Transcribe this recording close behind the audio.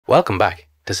Welcome back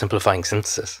to Simplifying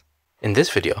Synthesis. In this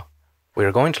video, we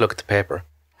are going to look at the paper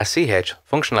A C-H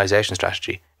Functionalisation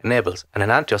Strategy Enables an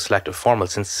Enantioselective Formal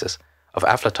Synthesis of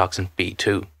Aflatoxin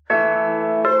B2.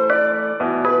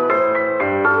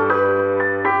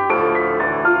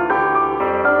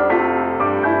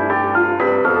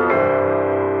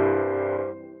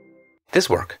 This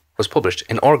work was published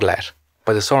in Lett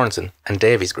by the Sorensen and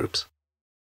Davies groups.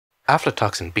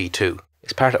 Aflatoxin B2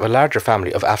 is part of a larger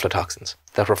family of aflatoxins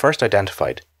that were first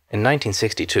identified in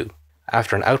 1962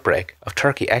 after an outbreak of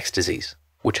Turkey X disease,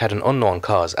 which had an unknown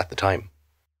cause at the time.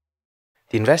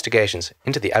 The investigations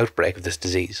into the outbreak of this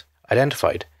disease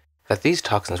identified that these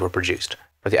toxins were produced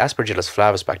by the Aspergillus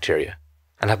flavus bacteria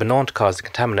and have been known to cause the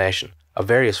contamination of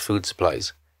various food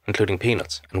supplies, including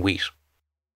peanuts and wheat.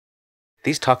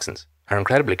 These toxins are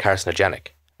incredibly carcinogenic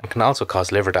and can also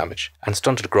cause liver damage and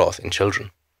stunted growth in children.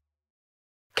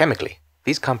 Chemically,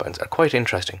 these compounds are quite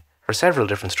interesting for several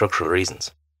different structural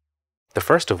reasons. The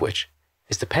first of which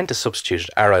is the pentasubstituted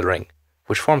aryl ring,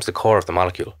 which forms the core of the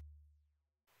molecule.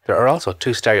 There are also two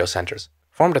stereocenters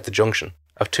formed at the junction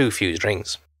of two fused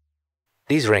rings.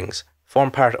 These rings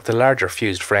form part of the larger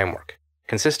fused framework,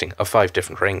 consisting of 5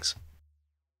 different rings.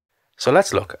 So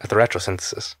let's look at the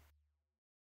retrosynthesis.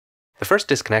 The first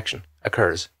disconnection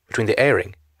occurs between the A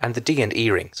ring and the D and E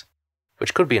rings,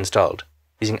 which could be installed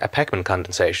using a Pechmann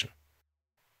condensation.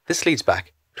 This leads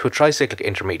back to a tricyclic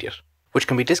intermediate, which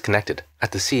can be disconnected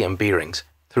at the C and B rings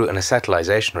through an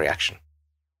acetylation reaction.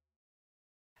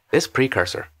 This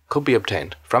precursor could be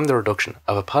obtained from the reduction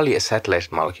of a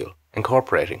polyacetylated molecule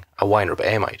incorporating a Weinreb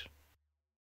amide.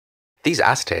 These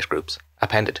acetate groups,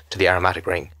 appended to the aromatic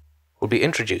ring, will be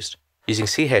introduced using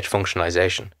C-H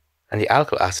Functionalisation, and the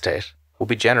alkyl acetate will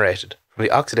be generated from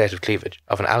the oxidative cleavage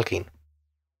of an alkene.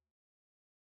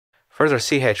 Further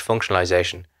C-H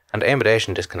Functionalisation and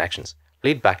amidation disconnections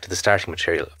lead back to the starting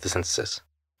material of the synthesis,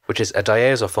 which is a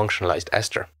diazo-functionalized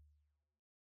ester.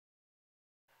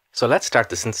 So let's start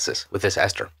the synthesis with this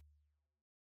ester.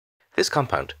 This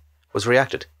compound was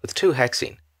reacted with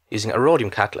 2-hexene using a rhodium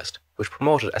catalyst, which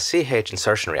promoted a CH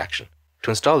insertion reaction to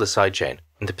install the side chain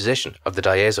in the position of the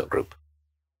diazo group.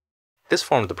 This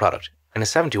formed the product in a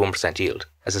 71% yield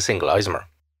as a single isomer.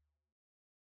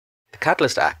 The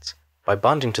catalyst acts by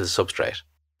bonding to the substrate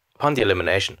upon the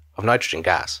elimination of nitrogen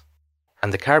gas,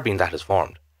 and the carbene that is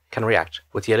formed can react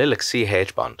with the allylic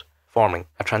CH bond, forming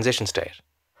a transition state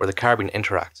where the carbene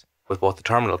interacts with both the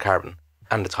terminal carbon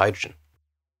and its hydrogen.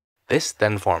 This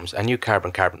then forms a new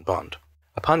carbon-carbon bond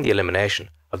upon the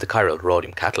elimination of the chiral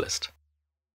rhodium catalyst.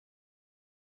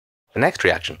 The next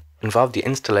reaction involved the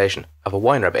installation of a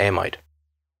Weinreb amide.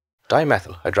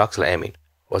 Dimethyl hydroxylamine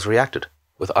was reacted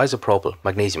with isopropyl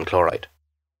magnesium chloride.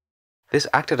 This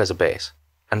acted as a base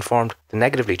and formed the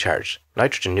negatively charged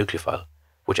nitrogen nucleophile,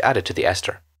 which added to the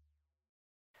ester.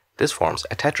 This forms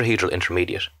a tetrahedral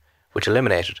intermediate, which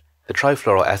eliminated the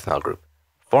trifluoroethanol group,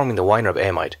 forming the Weinreb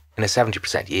amide in a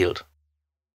 70% yield.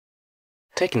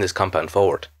 Taking this compound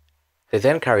forward, they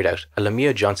then carried out a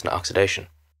Lemieux-Johnson oxidation.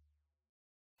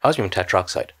 Osmium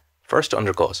tetroxide first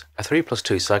undergoes a 3+2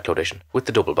 cycloaddition with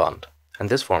the double bond, and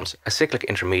this forms a cyclic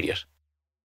intermediate.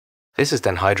 This is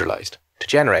then hydrolyzed to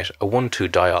generate a 1,2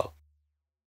 diol.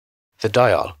 The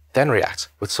diol then reacts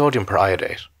with sodium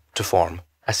periodate to form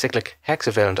a cyclic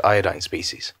hexavalent iodine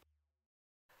species.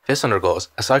 This undergoes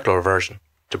a cycloreversion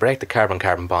to break the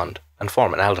carbon-carbon bond and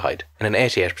form an aldehyde in an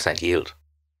 88% yield.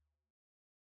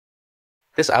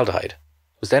 This aldehyde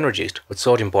was then reduced with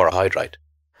sodium borohydride,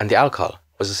 and the alcohol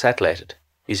was acetylated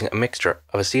using a mixture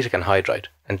of acetic anhydride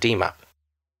and DMAP.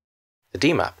 The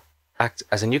DMAP acts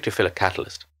as a nucleophilic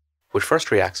catalyst, which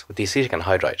first reacts with the acetic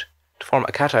anhydride to form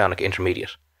a cationic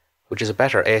intermediate, which is a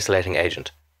better acylating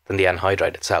agent than the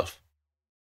anhydride itself.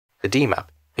 The DMAP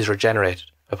is regenerated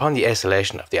upon the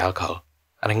acylation of the alcohol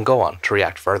and can go on to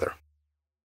react further.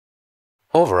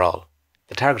 Overall,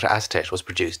 the target acetate was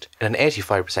produced in an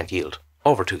 85% yield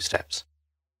over 2 steps.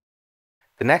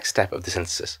 The next step of the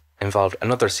synthesis involved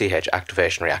another CH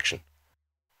activation reaction.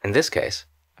 In this case,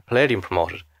 a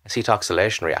palladium-promoted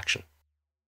acetoxylation reaction.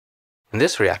 In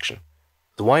this reaction,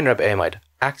 the Weinreb amide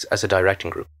acts as a directing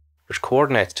group, which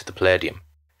coordinates to the palladium,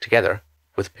 together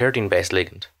with a pyridine-based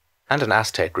ligand and an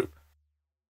acetate group.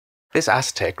 This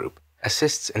acetate group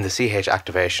assists in the CH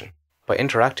activation by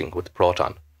interacting with the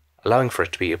proton, allowing for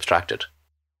it to be abstracted.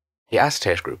 The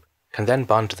acetate group can then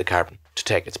bond to the carbon to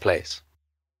take its place.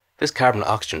 This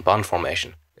carbon-oxygen bond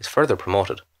formation is further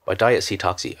promoted by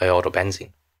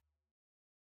diacetoxyiodobenzene.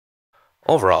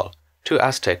 Overall, 2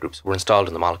 acetate groups were installed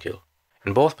in the molecule,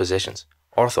 in both positions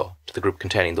ortho to the group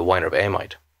containing the Weinreb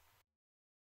amide.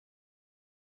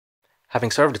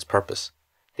 Having served its purpose,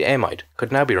 the amide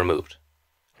could now be removed,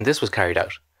 and this was carried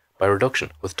out by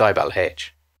reduction with dibyl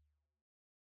H.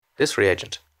 This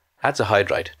reagent adds a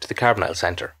hydride to the carbonyl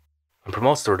centre and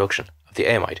promotes the reduction of the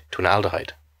amide to an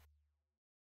aldehyde.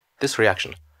 This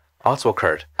reaction also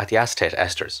occurred at the acetate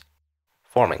esters,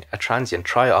 forming a transient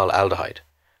triol aldehyde,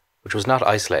 which was not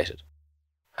isolated,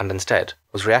 and instead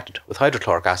was reacted with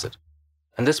hydrochloric acid,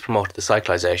 and this promoted the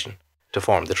cyclization to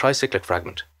form the tricyclic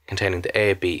fragment containing the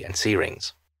A, B and C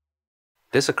rings.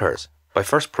 This occurs by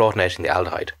first protonating the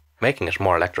aldehyde, making it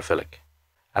more electrophilic,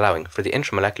 allowing for the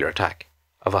intramolecular attack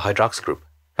of a hydroxyl group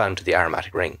bound to the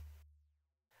aromatic ring.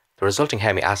 The resulting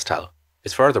hemiacetal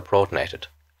is further protonated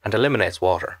and eliminates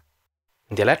water,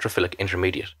 and the electrophilic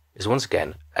intermediate is once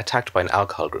again attacked by an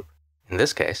alcohol group, in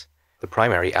this case the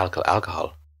primary alkyl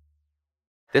alcohol.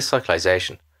 This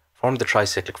cyclization formed the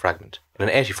tricyclic fragment in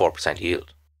an 84%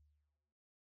 yield.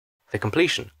 The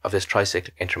completion of this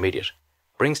tricyclic intermediate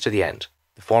brings to the end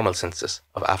the formal synthesis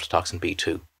of aflatoxin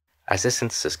B2, as this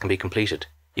synthesis can be completed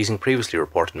using previously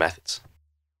reported methods.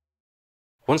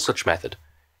 One such method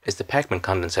is the Pechmann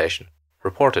condensation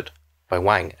reported by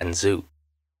Wang and Zhu.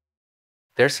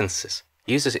 Their synthesis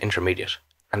used this intermediate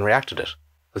and reacted it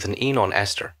with an enone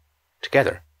ester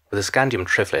together with a scandium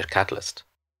triflate catalyst.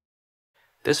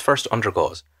 This first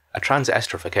undergoes a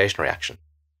transesterification reaction,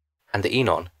 and the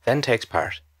enone then takes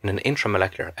part in an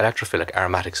intramolecular electrophilic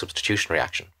aromatic substitution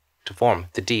reaction to form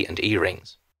the D and E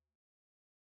rings.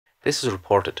 This is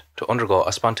reported to undergo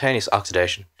a spontaneous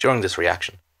oxidation during this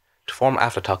reaction to form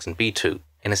aflatoxin B2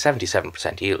 in a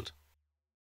 77% yield.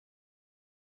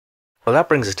 Well, that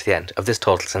brings us to the end of this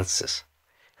total synthesis.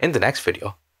 In the next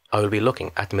video, I will be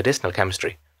looking at the medicinal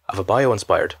chemistry of a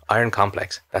bio-inspired iron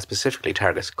complex that specifically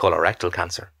targets colorectal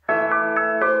cancer.